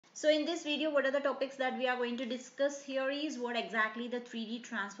So in this video, what are the topics that we are going to discuss here is what exactly the 3D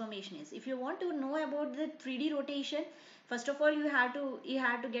transformation is. If you want to know about the 3D rotation, first of all, you have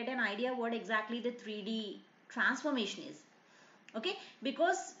to get an idea what exactly the 3D transformation is. Okay,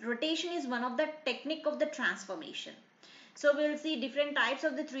 because rotation is one of the technique of the transformation. So we'll see different types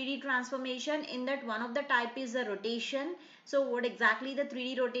of the 3D transformation. In that, one of the type is the rotation. So what exactly the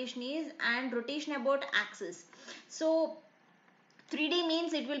 3D rotation is, and rotation about axis. So 3D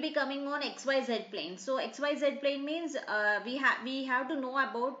means it will be coming on XYZ plane. So XYZ plane means we have to know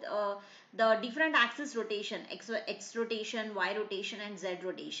about the different axis rotation, X rotation, Y rotation and Z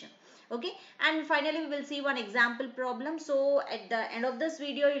rotation. Okay, and finally we will see one example problem. So at the end of this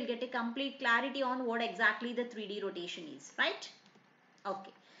video, you'll get a complete clarity on what exactly the 3D rotation is, right?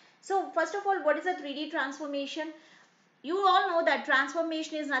 Okay. So first of all, what is a 3D transformation? You all know that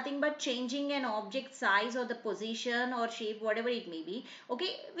transformation is nothing but changing an object size or the position or shape, whatever it may be.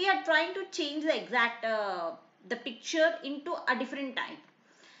 Okay, we are trying to change the exact the picture into a different type.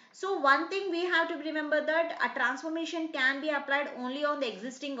 So one thing we have to remember that a transformation can be applied only on the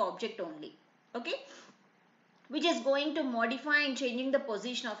existing object only. Okay, which is going to modify and changing the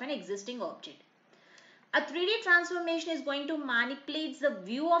position of an existing object. A 3D transformation is going to manipulate the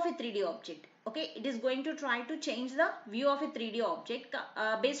view of a 3D object. Okay, it is going to try to change the view of a 3D object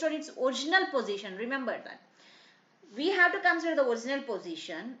based on its original position. Remember that. We have to consider the original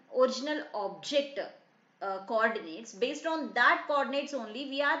position, original object coordinates. Based on that coordinates only,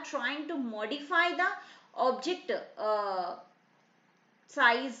 we are trying to modify the object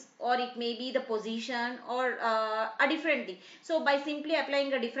size, or it may be the position, or a different thing. So by simply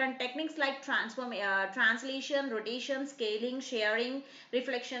applying a different techniques like translation, rotation, scaling, sharing,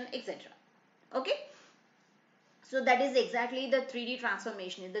 reflection, etc. Okay, so that is exactly the 3D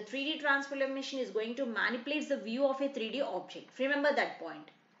transformation. The 3D transformation is going to manipulate the view of a 3D object. Remember that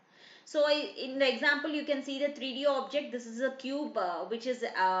point. So in the example, you can see the 3D object. This is a cube which is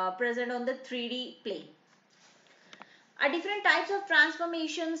present on the 3D plane. Different types of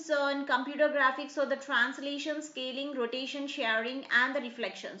transformations in computer graphics, so the translation, scaling, rotation, sharing and the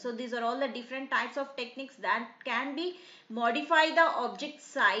reflection. So these are all the different types of techniques that can be modify the object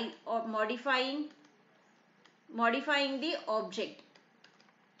size or modifying the object.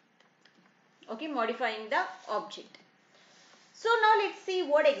 Okay, modifying the object. So now let's see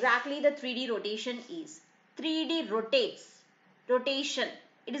what exactly the 3D rotation is. 3D rotation.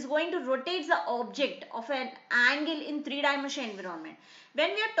 It is going to rotate the object of an angle in three-dimensional environment. When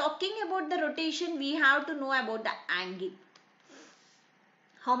we are talking about the rotation, we have to know about the angle.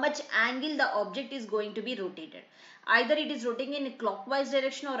 How much angle the object is going to be rotated. Either it is rotating in a clockwise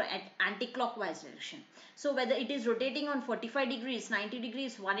direction or anti-clockwise direction. So whether it is rotating on 45 degrees, 90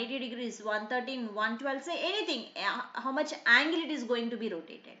 degrees, 180 degrees, 113, 112, say anything, how much angle it is going to be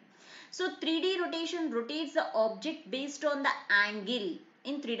rotated. So 3D rotation rotates the object based on the angle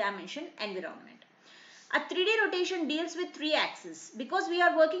in three-dimensional environment. A 3D rotation deals with three axes because we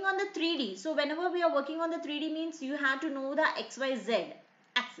are working on the 3D. So whenever we are working on the 3D means you have to know the XYZ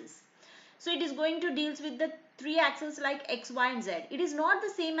axis. So it is going to deals with the three axes like X, Y and Z. It is not the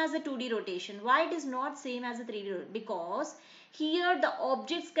same as the 2D rotation. Why it is not same as the 3D rotation? Because here the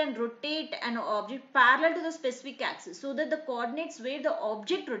objects can rotate an object parallel to the specific axis so that the coordinates where the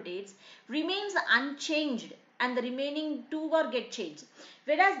object rotates remains unchanged and the remaining two are get changed.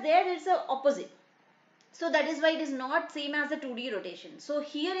 Whereas there is the opposite. So that is why it is not same as the 2D rotation. So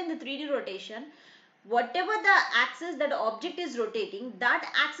here in the 3D rotation, whatever the axis that object is rotating,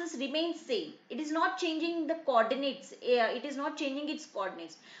 that axis remains same. It is not changing the coordinates. It is not changing its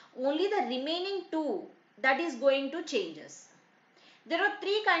coordinates. Only the remaining two that is going to changes. There are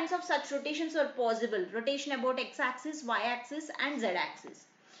three kinds of such rotations are possible. Rotation about x-axis, y-axis and z-axis.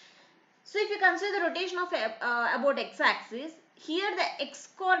 So if you consider the rotation of about x-axis, here the x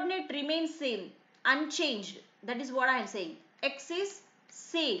coordinate remains same, unchanged. That is what I am saying. X is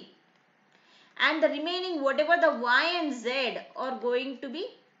same. And the remaining whatever the y and z are going to be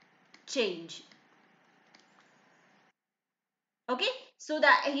changed. Okay, so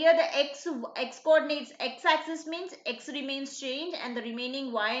here the x coordinates, x axis means x remains changed and the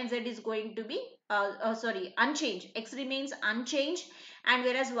remaining y and z is going to be unchanged. X remains unchanged and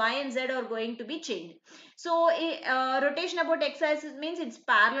whereas y and z are going to be changed. So rotation about x axis means it's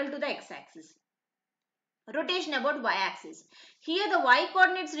parallel to the x axis. Rotation about y axis, here the y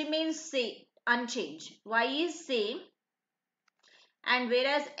coordinates remains same, unchanged. Y is same and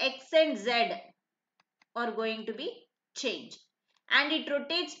whereas x and z are going to be changed. And it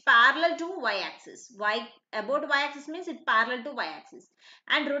rotates parallel to y-axis. About y-axis means it parallel to y-axis.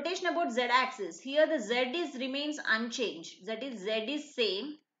 And rotation about z-axis. Here the z is remains unchanged. Z is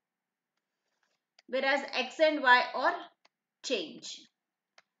same. whereas x and y are change,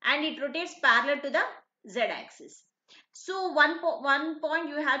 and it rotates parallel to the z-axis. So one point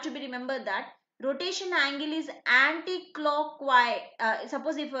you have to be remembered, that rotation angle is anti-clockwise.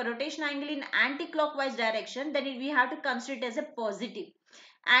 Suppose if a rotation angle in anti-clockwise direction, then we have to consider it as a positive.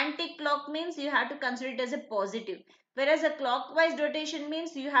 Anti-clock means you have to consider it as a positive, whereas a clockwise rotation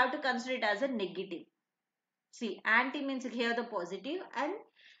means you have to consider it as a negative. See, anti means here the positive, and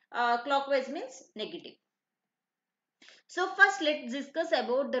clockwise means negative. So first let's discuss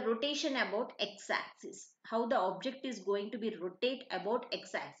about the rotation about x-axis. How the object is going to be rotate about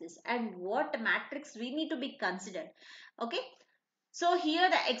x-axis and what matrix we need to be considered. Okay. So here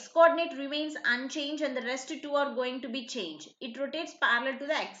the x coordinate remains unchanged and the rest two are going to be changed. It rotates parallel to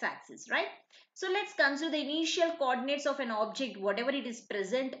the x-axis, right? So let's consider the initial coordinates of an object, whatever it is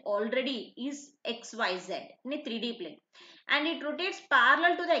present already is x, y, z in a 3D plane, and it rotates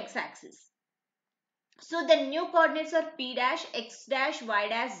parallel to the x-axis. So the new coordinates are p dash, x dash, y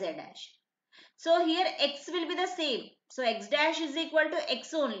dash, z dash. So here x will be the same. So x dash is equal to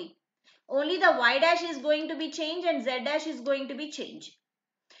x only. Only the y dash is going to be changed and z dash is going to be changed.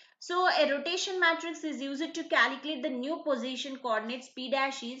 So a rotation matrix is used to calculate the new position coordinates. P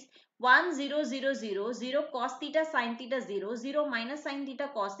dash is 1 0 0 0 0 cos theta sin theta 0 0 minus sin theta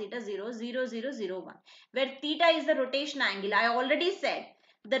cos theta 0 0 0 0 1, where theta is the rotation angle. I already said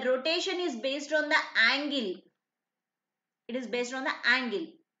the rotation is based on the angle. It is based on the angle.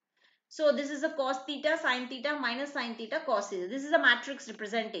 So this is a cos theta sin theta minus sin theta cos theta. This is a matrix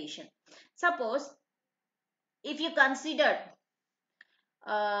representation. Suppose if you consider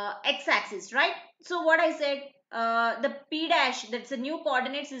x-axis, right? So what I said, the p dash, that's the new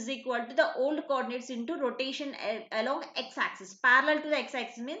coordinates, is equal to the old coordinates into rotation along x-axis. Parallel to the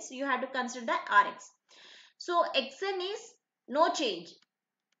x-axis means you have to consider the rx. So xn is no change.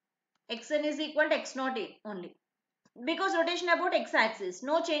 Xn is equal to x naught only, because rotation about x-axis,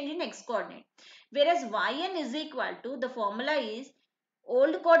 no change in x coordinate. Whereas yn is equal to, the formula is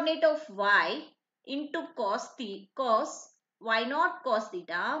old coordinate of y into cos y naught cos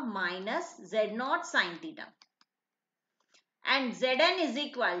theta minus z naught sin theta, and zn is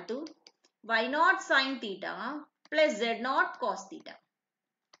equal to y naught sin theta plus z naught cos theta.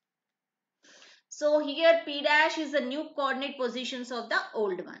 So here p dash is the new coordinate positions of the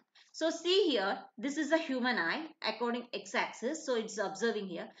old one. So see here, this is a human eye according x-axis. So it's observing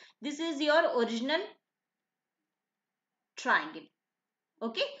here. This is your original triangle.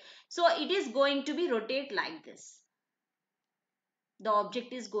 Okay. So it is going to be rotate like this. The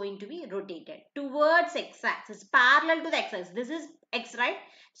object is going to be rotated towards x-axis, parallel to the x-axis. This is x, right?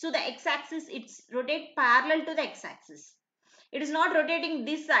 So the x-axis, it's rotate parallel to the x-axis. It is not rotating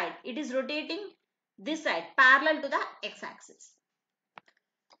this side. It is rotating this side, parallel to the x-axis.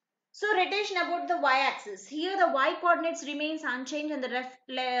 So rotation about the y-axis. Here the y coordinates remains unchanged and the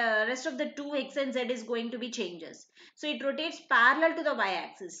rest of the two x and z is going to be changes. So it rotates parallel to the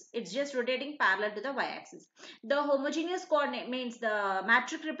y-axis. It's just rotating parallel to the y-axis. The homogeneous coordinate means the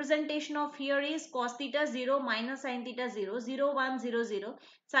matrix representation of here is cos theta 0 minus sin theta 0 0 1 0 0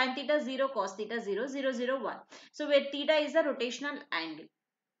 sin theta 0 cos theta 0 0 0 1. So where theta is the rotational angle.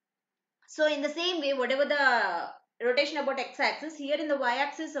 So in the same way, whatever the rotation about x-axis, here in the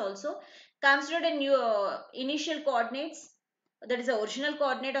y-axis also consider a new initial coordinates, that is the original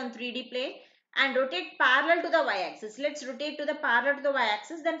coordinate on 3D plane, and rotate parallel to the y-axis. Let's rotate to the parallel to the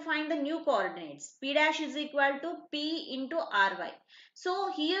y-axis, then find the new coordinates. P dash is equal to P into Ry.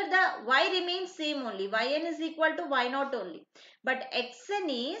 So here the y remains same only. Yn is equal to y naught only. But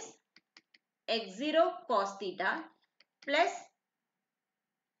xn is x0 cos theta plus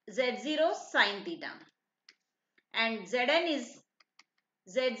z0 sin theta, and zn is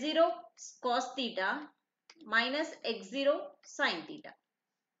z0 cos theta minus x0 sin theta.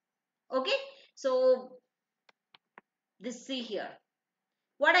 Okay, so this, see here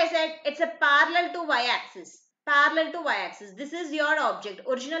what I said, it's a parallel to y-axis. Parallel to y-axis. This is your object,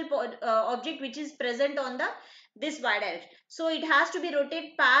 original object which is present on the this y direction. So it has to be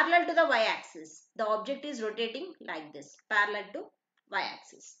rotated parallel to the y-axis. The object is rotating like this, parallel to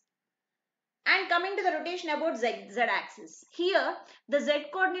y-axis. And coming to the rotation about z-axis. Here the z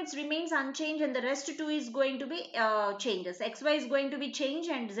coordinates remains unchanged and the rest two is going to be changes. Xy is going to be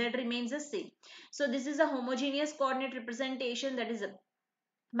changed and z remains the same. So this is a homogeneous coordinate representation, that is a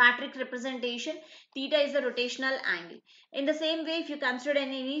matrix representation. Theta is the rotational angle. In the same way, if you consider an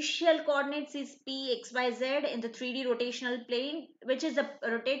initial coordinates is p, x, y, z in the 3D rotational plane, which is a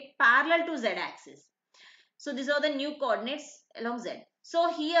rotate parallel to z axis. So these are the new coordinates along z.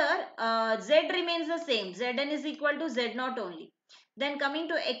 So here z remains the same. Zn is equal to z naught only. Then coming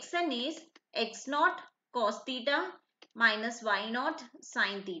to xn is x naught cos theta minus y naught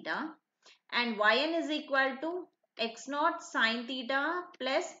sin theta, and yn is equal to x naught sin theta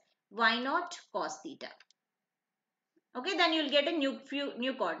plus y naught cos theta. Okay, then you'll get a new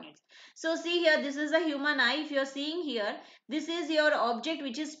coordinates. So see here, this is a human eye. If you're seeing here, this is your object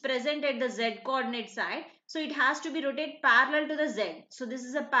which is present at the z coordinate side. So it has to be rotated parallel to the z. So this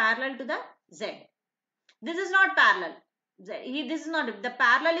is a parallel to the z. This is not parallel. This is not, the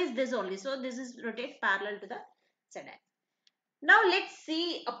parallel is this only. So this is rotate parallel to the z. Now let's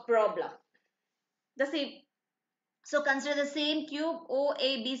see a problem. The same. So consider the same cube O,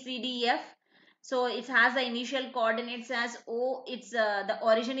 A, B, C, D, F. So it has the initial coordinates as O. It's the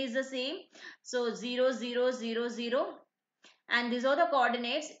origin is the same. So 0, 0, 0, 0. And these are the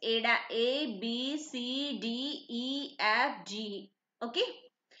coordinates A, B, C, D, E, F, G. Okay.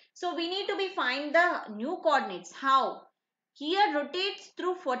 So we need to find the new coordinates. How? Here rotates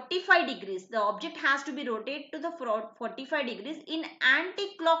through 45 degrees. The object has to be rotated to the 45 degrees in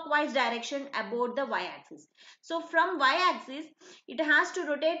anti-clockwise direction about the y-axis. So from y-axis, it has to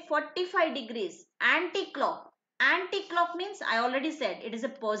rotate 45 degrees anti-clock. Anti-clock means I already said it is a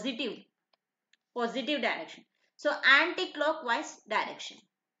positive direction. So anti-clockwise direction.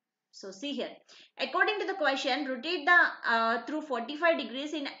 So see here, according to the question, rotate the through 45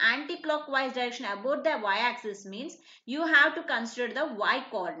 degrees in anti-clockwise direction about the y-axis means you have to consider the y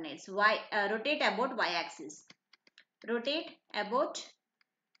coordinates. Rotate about y-axis. Rotate about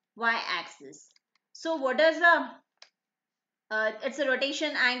y-axis. So what is the it's a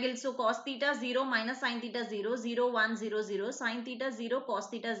rotation angle. So cos theta 0 minus sin theta 0, 0, 1, 0, 0, sin theta 0, cos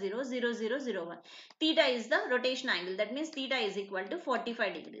theta 0, 0, 0, 0, 1. Theta is the rotation angle. That means theta is equal to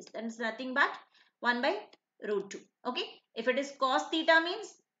 45 degrees. That is nothing but 1 by root 2. Okay. If it is cos theta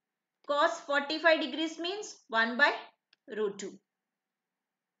means cos 45 degrees means 1 by root 2.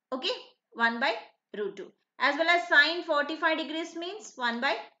 Okay. 1 by root 2. As well as sin 45 degrees means 1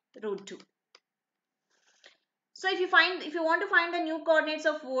 by root 2. So if you want to find the new coordinates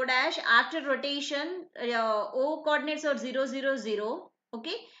of O dash after rotation, O coordinates are 0, 0, 0.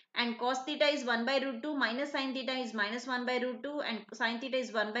 Okay. And cos theta is 1 by root 2 minus sin theta is minus 1 by root 2 and sin theta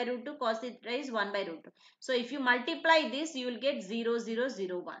is 1 by root 2, cos theta is 1 by root 2. So if you multiply this, you will get 0, 0,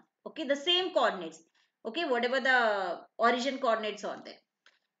 0, 1. Okay. The same coordinates. Okay. Whatever the origin coordinates are there.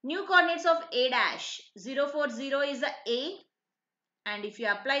 New coordinates of A dash 0, 4, 0 is the A. And if you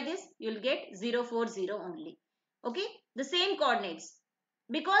apply this, you will get 0, 4, 0 only. Okay, the same coordinates,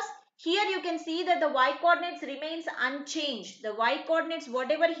 because here you can see that the y coordinates remains unchanged. The y coordinates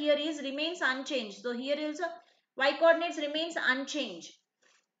whatever here is remains unchanged. So here also y coordinates remains unchanged.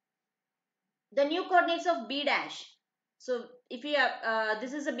 The new coordinates of B dash. So if you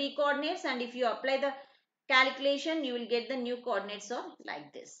this is the B coordinates, and if you apply the calculation, you will get the new coordinates of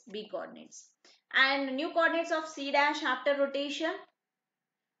like this, B coordinates. And new coordinates of C dash after rotation.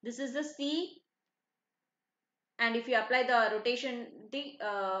 This is the C. And if you apply the rotation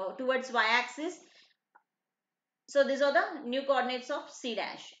towards y-axis, so these are the new coordinates of C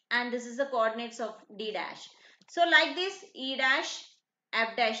dash, and this is the coordinates of D dash. So like this, E dash,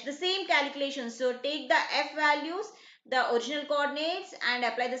 F dash, the same calculation. So take the F values, the original coordinates, and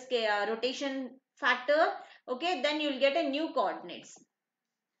apply the rotation factor. Okay, then you will get a new coordinates.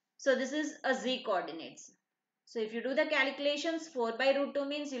 So this is a Z coordinates. So if you do the calculations, 4 by root 2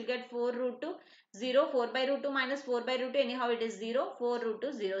 means you'll get 4 root 2, 0, 4 by root 2 minus 4 by root 2, anyhow it is 0, 4 root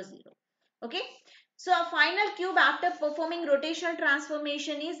 2, 0, 0. Okay. So a final cube after performing rotational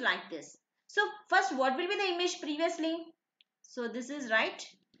transformation is like this. So first, what will be the image previously? So this is right.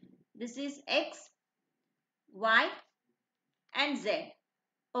 This is X, Y and Z.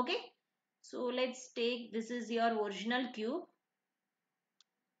 Okay. So let's take, this is your original cube.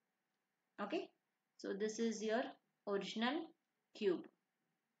 Okay. So this is your original cube.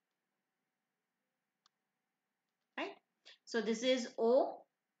 Right. So this is O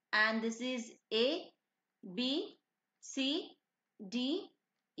and this is A, B, C, D,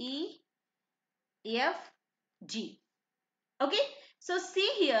 E, F, G. Okay. So see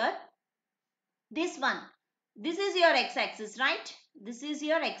here, this one. This is your x-axis, right? This is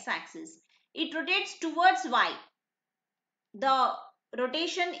your x-axis. It rotates towards y. The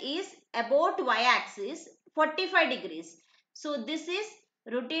rotation is about y-axis 45 degrees. So this is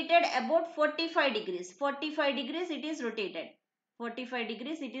rotated about 45 degrees. 45 degrees it is rotated. 45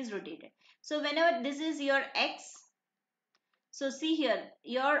 degrees it is rotated. So whenever this is your x, so see here,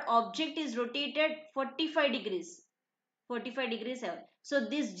 your object is rotated 45 degrees. 45 degrees. So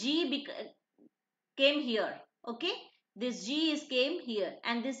this G came here. Okay. This G is came here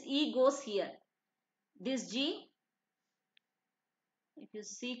and this E goes here. This G, if you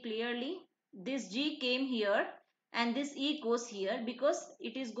see clearly, this G came here and this E goes here because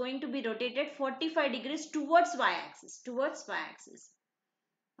it is going to be rotated 45 degrees towards y-axis.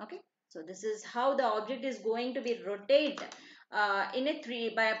 Okay, so this is how the object is going to be rotated by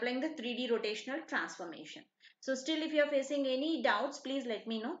applying the 3D rotational transformation. So still, if you are facing any doubts, please let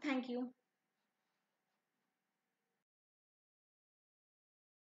me know. Thank you.